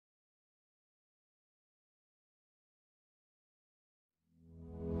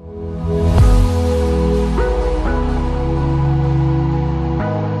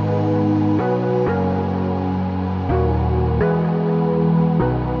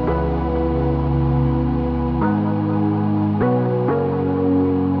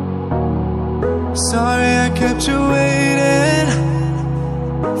Sorry I kept you waiting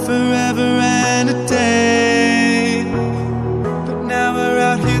forever and a day, but now we're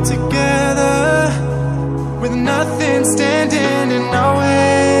out here together with nothing standing in our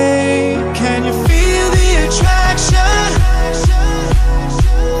way. Can you feel the attraction?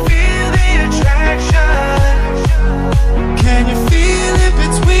 Feel the attraction. Can you feel it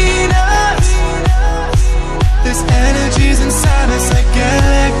between us? This energy's inside us like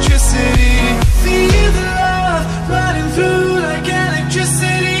electricity. Feel the love running through like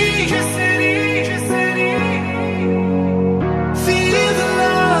electricity. Feel the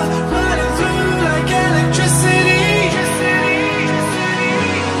love running through like electricity.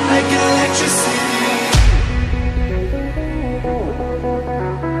 Like electricity.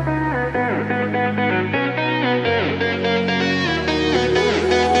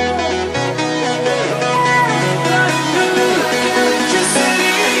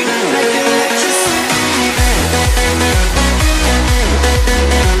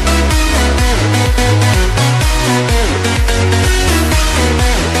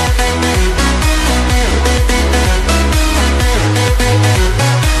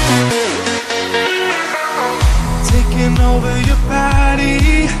 Over your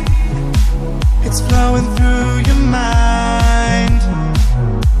body, it's flowing through your mind.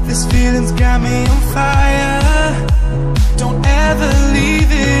 This feeling's got me on fire. Don't ever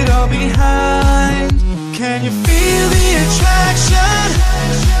leave it all behind. Can you feel the attraction?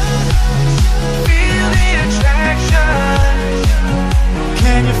 Feel the attraction.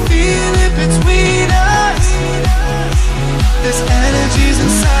 Can you feel it between us? This energy's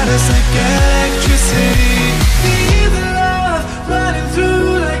inside us like electricity. Feel the love running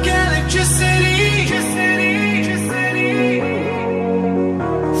through like electricity.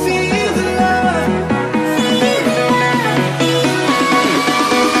 Feel the love.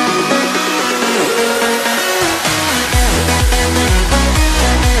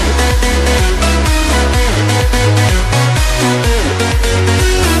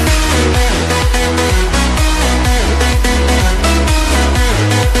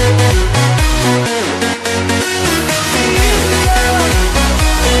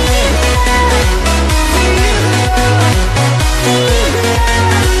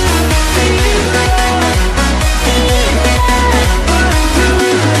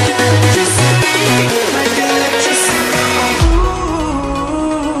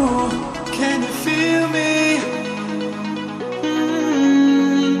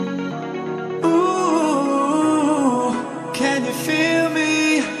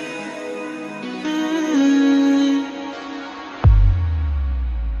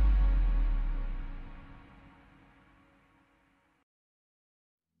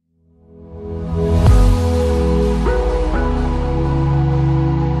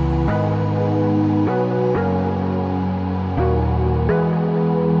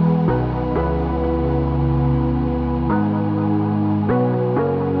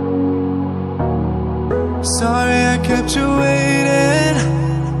 Sorry I kept you waiting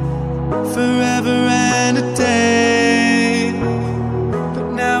forever and a day,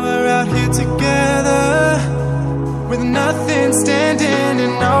 but now we're out here together with nothing standing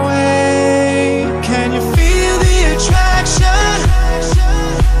in our way. Can you feel the attraction?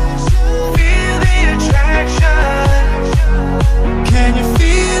 Feel the attraction. Can you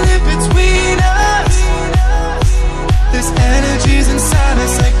feel it between us? This energy's inside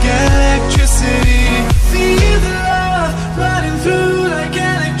us like electricity. Feel the love running through like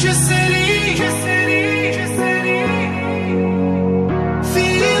electricity.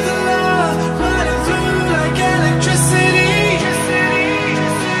 Feel the love running through like electricity.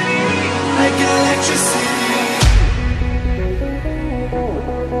 Like electricity.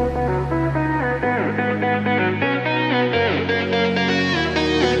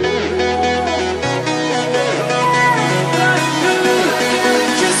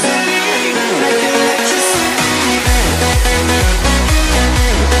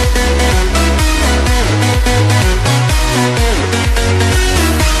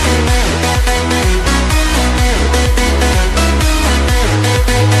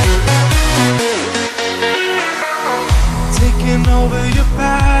 Over your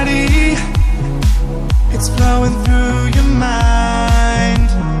body, it's flowing through your mind.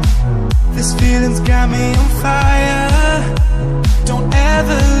 This feeling's got me on fire. Don't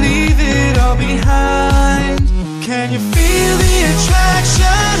ever leave it all behind. Can you feel the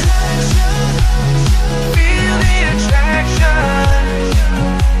attraction? Feel the attraction.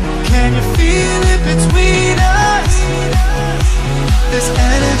 Can you feel it between us? This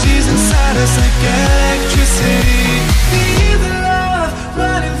energy's inside us like electricity. Feel the love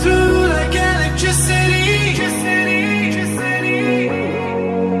running through like electricity.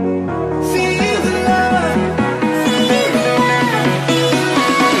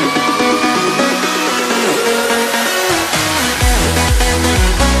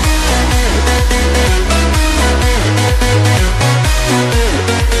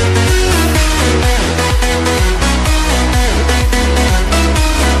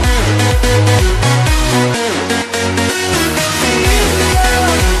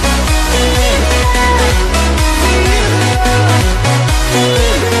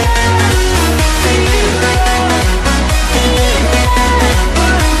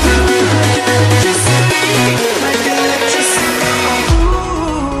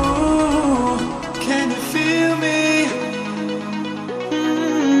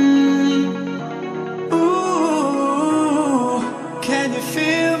 you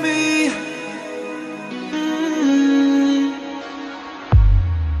feel me?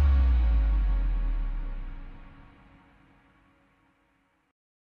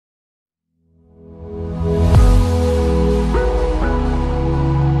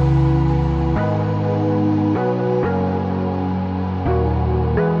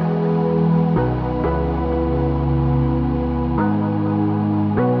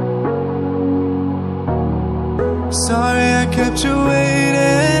 Sorry I kept you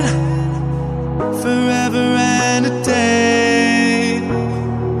waiting forever and a day,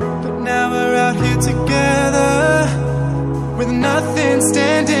 but now we're out here together with nothing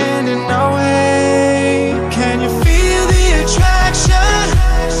standing in our way. Can you feel the attraction?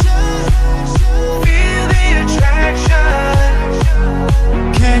 Feel the attraction.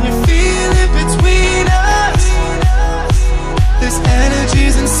 Can you feel it between us? This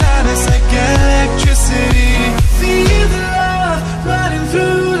energy's inside us like electricity. Feel the love running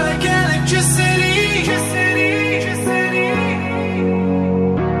through like electricity.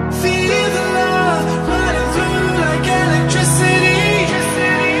 Feel the love running through like electricity.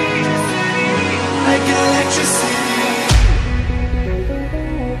 Like electricity.